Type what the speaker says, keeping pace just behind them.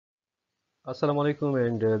Assalamu alaikum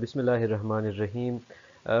and Bismillahir Rahmanir Rahim.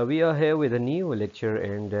 We are here with a new lecture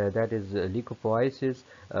and that is leucopoiesis.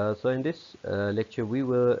 So in this lecture we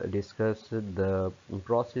will discuss the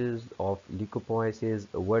process of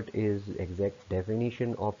leucopoiesis, what is exact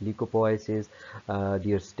definition of leucopoiesis,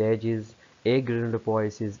 their stages,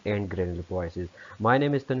 agranulopoiesis and granulopoiesis. My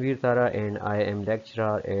name is Tanveer Tara and I am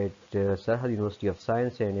lecturer at Sarhad University of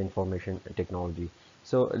Science and Information Technology.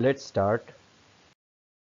 So let's start.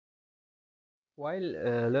 While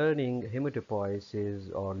learning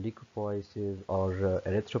haemopoiesis or leucopoiesis or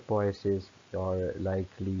erythropoiesis or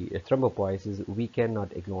likely thrombopoiesis, we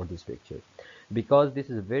cannot ignore this picture because this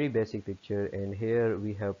is a very basic picture, and here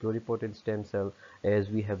we have pluripotent stem cell as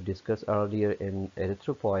we have discussed earlier in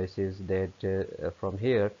erythropoiesis that from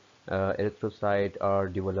here erythrocyte are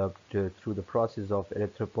developed through the process of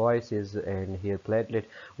erythropoiesis and here platelet,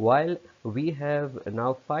 while we have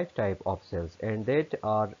now five type of cells and that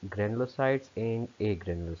are granulocytes and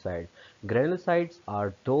agranulocytes. Granulocytes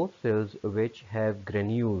are those cells which have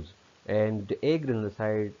granules and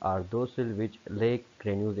agranulocytes are those cells which lack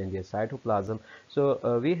granules in their cytoplasm.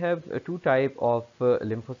 So we have two type of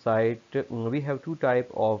lymphocyte, we have two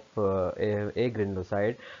type of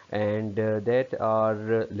agranulocyte and that are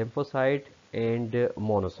lymphocyte and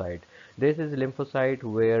monocyte. This is lymphocyte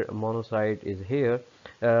where monocyte is here.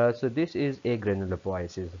 So this is a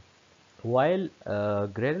granulopoiesis. While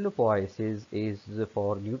granulopoiesis is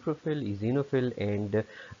for neutrophil, eosinophil, and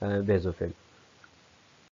basophil.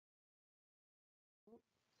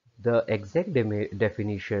 The exact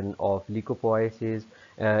definition of leukopoiesis.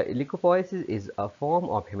 Leukopoiesis is a form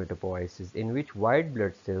of hematopoiesis in which white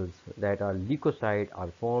blood cells that are leukocytes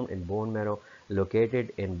are formed in bone marrow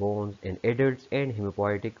located in bones in adults and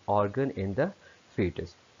hemopoietic organ in the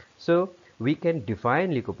fetus. So we can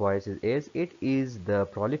define leukopoiesis as it is the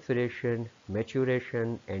proliferation,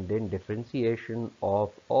 maturation, and then differentiation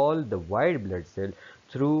of all the white blood cell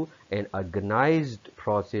through an organized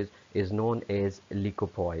process is known as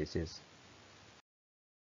leukopoiesis.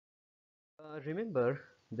 Remember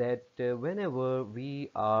that whenever we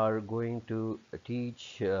are going to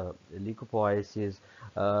teach leukopoiesis,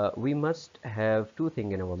 we must have two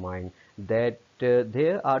things in our mind that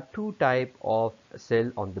there are two type of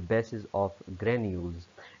cell on the basis of granules,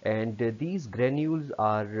 and these granules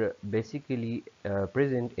are basically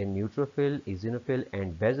present in neutrophil, eosinophil,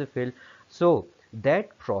 and basophil. So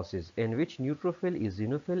that process in which neutrophil,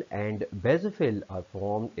 eosinophil, and basophil are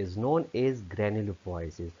formed is known as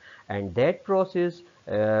granulopoiesis, and that process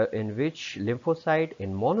in which lymphocyte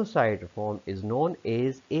and monocyte are formed is known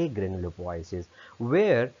as agranulopoiesis,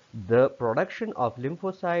 where the production of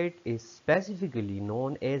lymphocyte is specifically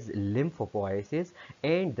known as lymphopoiesis,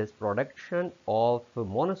 and this production of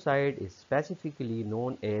monocyte is specifically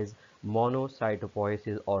known as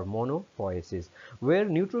monocytopoiesis or monopoiesis, where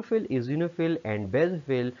neutrophil, eosinophil, and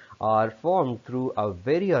basophil are formed through a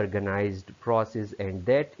very organized process, and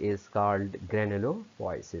that is called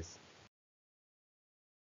granulopoiesis.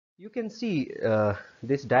 You can see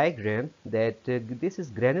this diagram that this is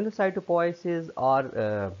granulocytopoiesis,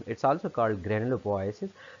 or it's also called granulopoiesis.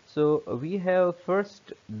 So we have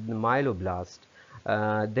first myeloblast,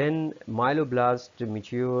 then myeloblast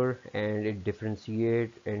mature and it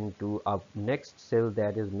differentiate into a next cell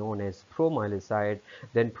that is known as promyelocyte.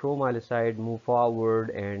 Then promyelocyte move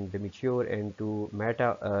forward and mature into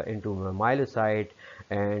myelocyte,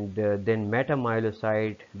 and then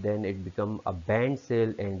metamyelocyte, then it become a band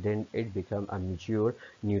cell, and then it become a mature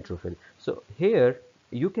neutrophil. So here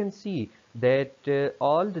you can see that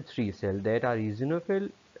all the three cells that are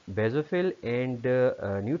eosinophil, basophil, and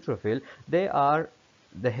neutrophil, they are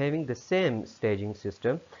having the same staging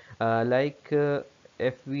system.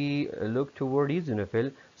 If we look toward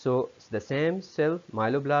eosinophil, so it's the same cell,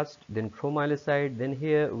 myeloblast, then promyelocyte, then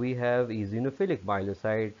here we have eosinophilic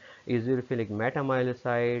myelocyte, eosinophilic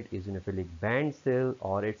metamyelocyte, eosinophilic band cell,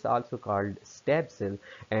 or it's also called stab cell,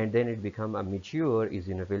 and then it become a mature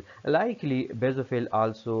eosinophil. Likely basophil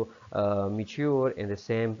also mature in the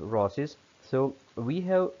same process. So we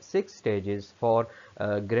have six stages for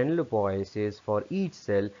granulopoiesis for each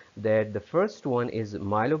cell. That the first one is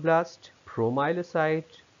myeloblast,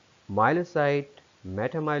 promyelocyte, myelocyte,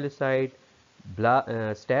 metamyelocyte,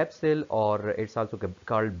 stab cell, or it's also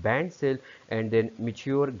called band cell, and then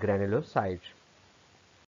mature granulocyte.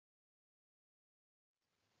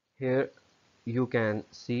 Here you can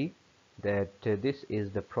see that this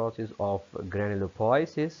is the process of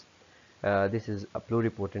granulopoiesis. This is a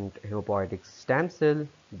pluripotent hemopoietic stem cell.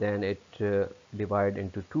 Then it divide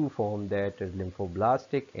into two forms, that is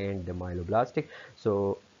lymphoblastic and the myeloblastic.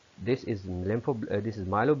 So this is this is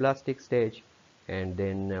myeloblastic stage, and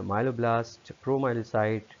then myeloblast,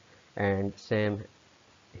 promyelocyte, and same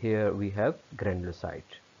here we have granulocyte.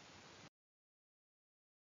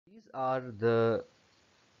 These are the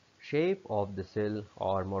shape of the cell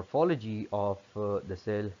or morphology of the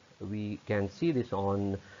cell. We can see this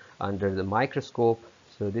on under the microscope.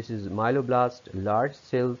 So this is myeloblast, large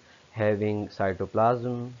cell having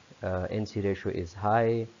cytoplasm, NC ratio is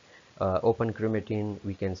high, open chromatin,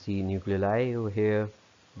 we can see nuclei over here,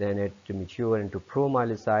 then it mature into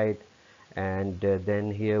promyelocyte, and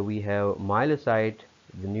then here we have myelocyte.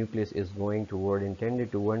 The nucleus is going toward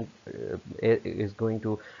intended to one is going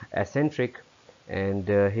to eccentric, and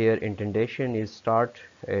here indentation is start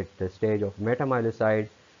at the stage of metamyelocyte.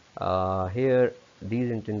 Here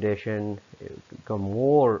these indentation become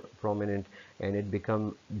more prominent and it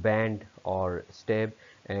become band or stab,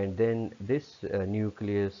 and then this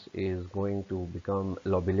nucleus is going to become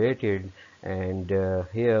lobulated, and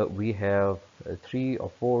here we have 3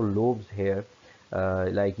 or 4 lobes here,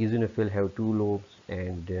 like eosinophil have 2 lobes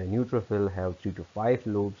and neutrophil have 3 to 5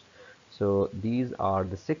 lobes. So these are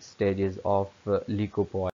the 6 stages of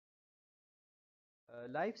leucopoiesis.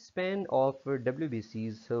 Lifespan of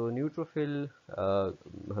WBCs, so neutrophil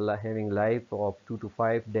having life of 2 to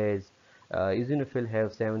 5 days, eosinophil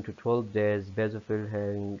have 7 to 12 days, basophil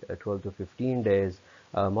having 12 to 15 days,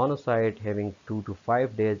 monocyte having 2 to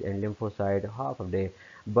 5 days, and lymphocyte half a day.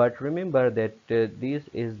 But remember that this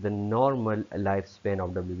is the normal lifespan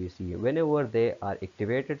of WBC. Whenever they are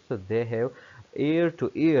activated, so they have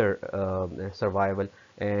year-to-year survival,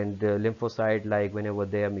 and lymphocyte, like whenever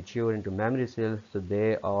they are mature into memory cells, so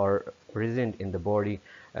they are present in the body,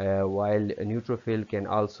 while neutrophil can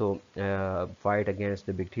also fight against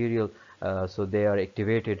the bacterial, so they are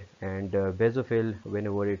activated, and basophil,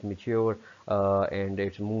 whenever it mature and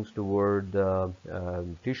it moves toward the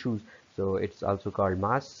tissues, so it's also called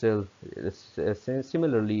mast cell.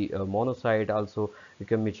 Similarly, monocyte also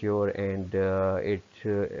become mature, and it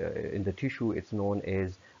in the tissue it's known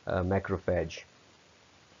as macrophage.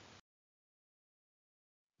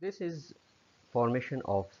 This is formation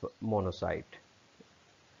of monocyte.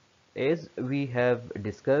 As we have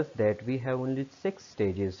discussed that we have only 6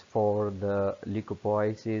 stages for the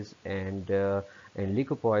leucopoiesis, and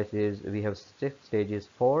leucopoiesis we have 6 stages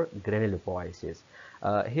for granulopoiesis.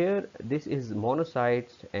 Here this is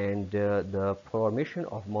monocytes, and the formation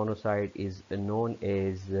of monocyte is known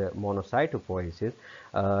as monocytopoiesis.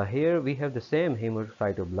 Here we have the same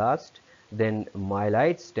hemocytoblast, then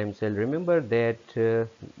myeloid stem cell. Remember that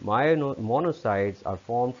monocytes are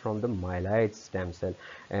formed from the myeloid stem cell,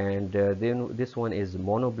 and then this one is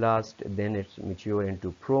monoblast, then it's mature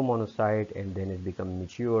into promonocyte, and then it becomes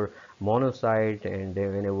mature monocyte, and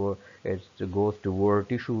then whenever it goes toward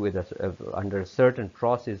tissue with under a certain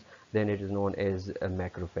process, then it is known as a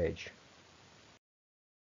macrophage.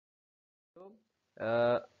 So,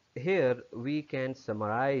 here we can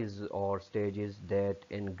summarize our stages that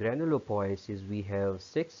in granulopoiesis we have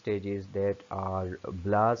 6 stages that are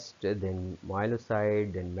blast, then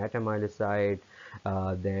myelocyte, then metamyelocyte,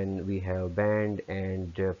 then we have band,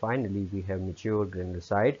 and finally we have mature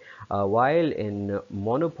granulocyte. While in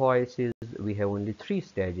monopoiesis we have only 3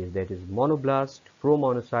 stages, that is monoblast,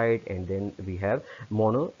 promonocyte, and then we have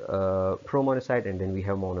promonocyte, and then we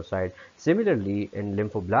have monocyte. Similarly, in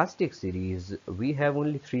lymphoblastic series we have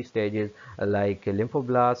only 3 stages, like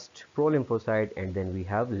lymphoblast, prolymphocyte, and then we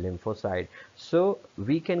have lymphocyte. So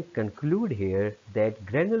we can conclude here that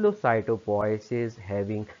granulocytopoiesis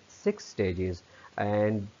having 6 stages,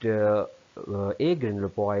 and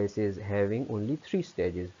agranulopoiesis having only 3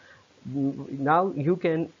 stages. Now you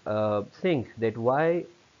can think that why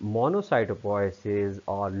monocytopoiesis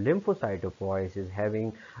or lymphocytopoiesis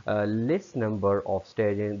having less number of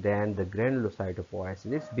stages than the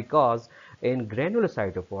granulocytopoiesis. It's because in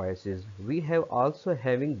granulocytopoiesis we have also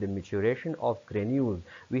having the maturation of granules.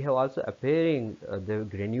 We have also appearing the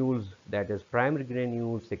granules, that is primary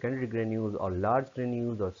granules, secondary granules, or large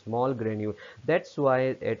granules or small granules. That's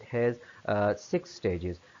why it has 6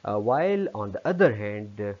 stages. While on the other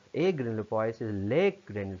hand, agranulopoiesis lack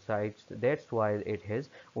granulocytes. That's why it has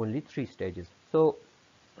only 3 stages. So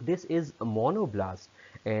this is a monoblast,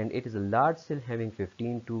 and it is a large cell having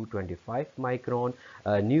 15 to 25 micron.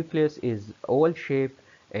 Nucleus is oval shaped,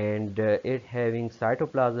 and it having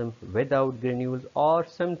cytoplasm without granules, or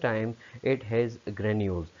sometimes it has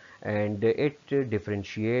granules, and it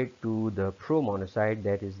differentiate to the promonocyte,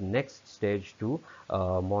 that is next stage to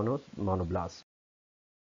monoblast.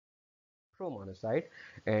 Monocyte,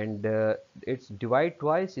 and it's divide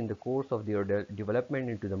twice in the course of their development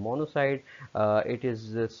into the monocyte. It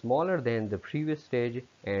is smaller than the previous stage,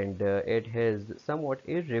 and it has somewhat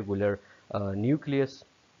irregular nucleus.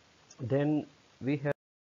 Then we have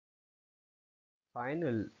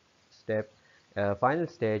final step, final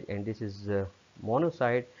stage, and this is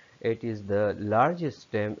monocyte. It is the largest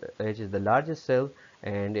stem, it is the largest cell,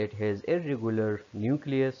 and it has irregular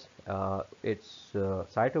nucleus. Its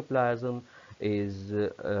cytoplasm is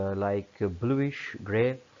like bluish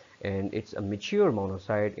gray, and it's a mature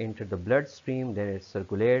monocyte enter the bloodstream, then it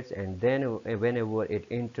circulates, and then whenever it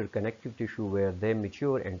enter connective tissue where they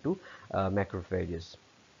mature into macrophages.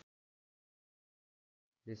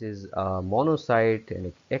 This is a monocyte,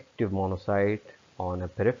 an active monocyte on a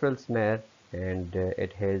peripheral smear, and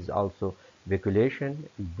it has also vacuolation,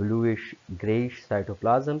 bluish grayish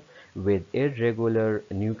cytoplasm with irregular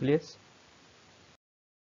nucleus.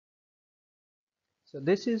 So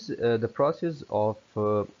this is the process of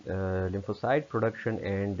lymphocyte production,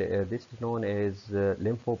 and this is known as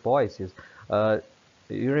lymphopoiesis. Uh,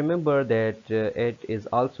 you remember that it is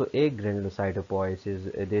also a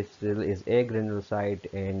granulocytopoiesis. This is a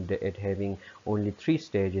granulocyte, and it having only three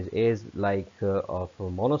stages, as like of a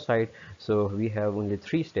monocyte. So we have only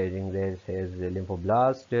three staging. There is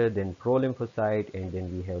lymphoblast, then prolymphocyte, and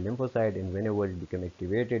then we have lymphocyte. And whenever it become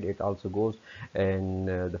activated, it also goes in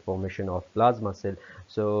the formation of plasma cell.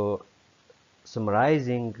 So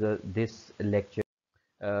summarizing this lecture,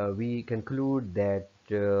 we conclude that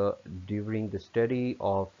during the study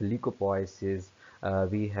of leucopoiesis,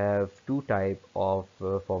 we have two type of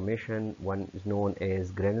formation. One is known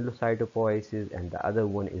as granulocytopoiesis, and the other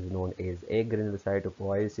one is known as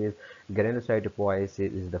agranulocytopoiesis.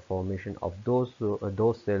 Granulocytopoiesis is the formation of those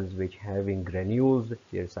cells which having granules,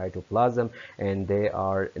 their cytoplasm, and they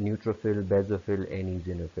are neutrophil, basophil, and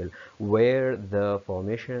eosinophil. Where the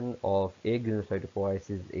formation of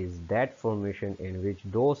agranulocytopoiesis is that formation in which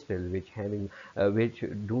those cells which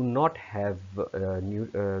do not have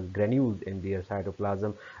granules in their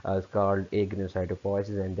cytoplasm is called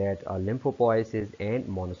agranulocytopoiesis, and that are lymphopoiesis and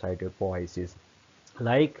monocytopoiesis.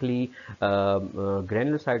 Likely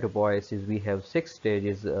granulocytopoiesis, we have six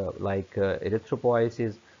stages, like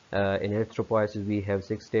erythropoiesis. In erythropoiesis, we have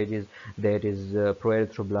six stages. That is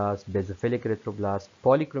proerythroblast, basophilic erythroblast,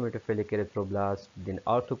 polychromatophilic erythroblast, then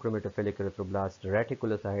orthochromatophilic erythroblast,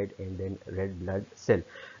 reticulocyte, and then red blood cell.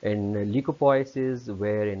 In leucopoiesis,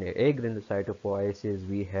 where in agranulocytopoiesis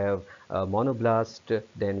we have monoblast,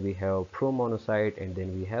 then we have promonocyte, and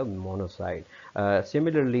then we have monocyte.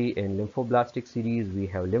 Similarly, in lymphoblastic series, we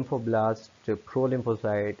have lymphoblast,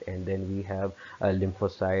 prolymphocyte, and then we have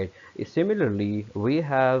lymphocyte. Similarly, we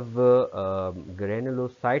have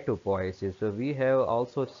granulocytopoiesis. So we have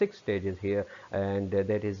also six stages here, and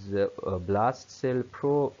that is blast cell,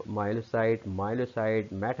 promyelocyte, myelocyte,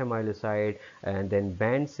 metamyelocyte, and then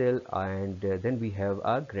band cell, and then we have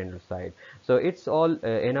a granulocyte. So it's all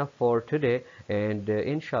enough for today, and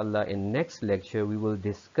inshallah in next lecture we will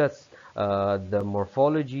discuss the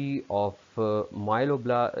morphology of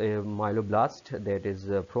myeloblast, that is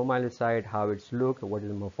promyelocyte, how it's look, what is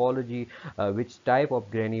the morphology, which type of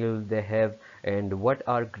granule they have, and what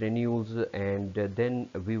are granules, and then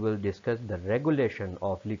we will discuss the regulation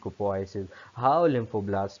of leucopoiesis, how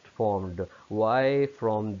lymphoblast formed, why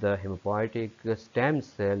from the hemopoietic stem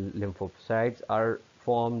cell lymphocytes are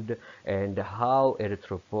formed, and how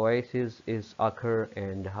erythropoiesis is occur,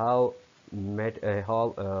 and how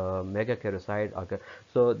megakaryocyte occur.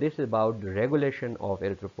 So this is about the regulation of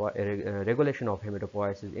regulation of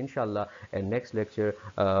hematopoiesis, inshallah, and next lecture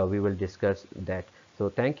we will discuss that. So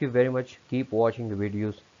thank you very much. Keep watching the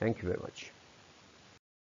videos. Thank you very much.